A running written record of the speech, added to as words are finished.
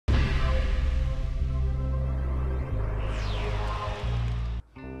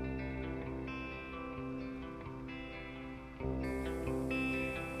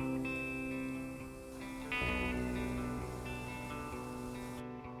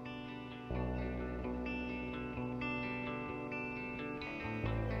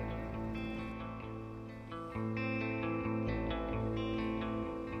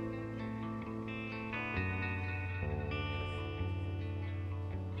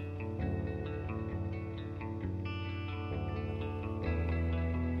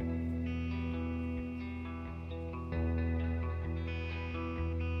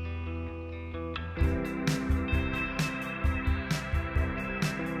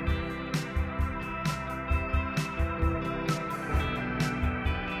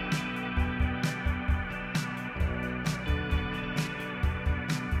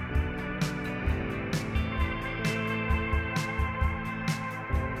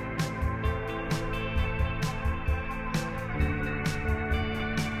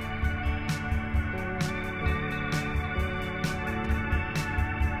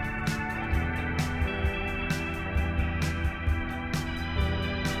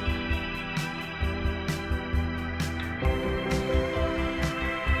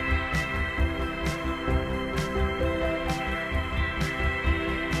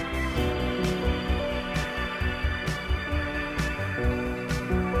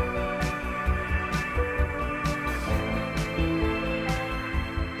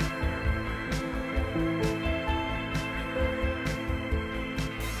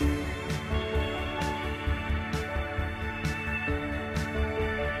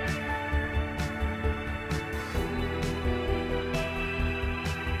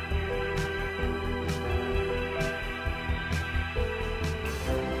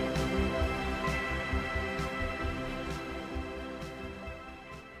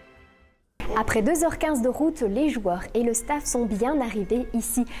Après 2h15 de route, les joueurs et le staff sont bien arrivés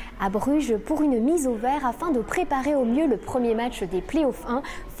ici à Bruges pour une mise au vert afin de préparer au mieux le premier match des Playoffs 1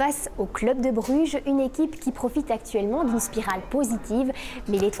 face au club de Bruges, une équipe qui profite actuellement d'une spirale positive.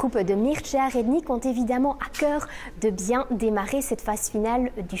 Mais les troupes de Mircea Rednik ont évidemment à cœur de bien démarrer cette phase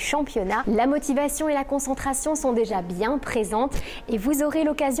finale du championnat. La motivation et la concentration sont déjà bien présentes et vous aurez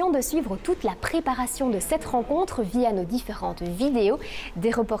l'occasion de suivre toute la préparation de cette rencontre via nos différentes vidéos,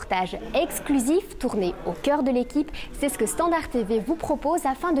 des reportages exclusifs tournés au cœur de l'équipe. C'est ce que Standard TV vous propose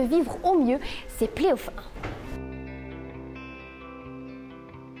afin de vivre au mieux ces Playoffs 1.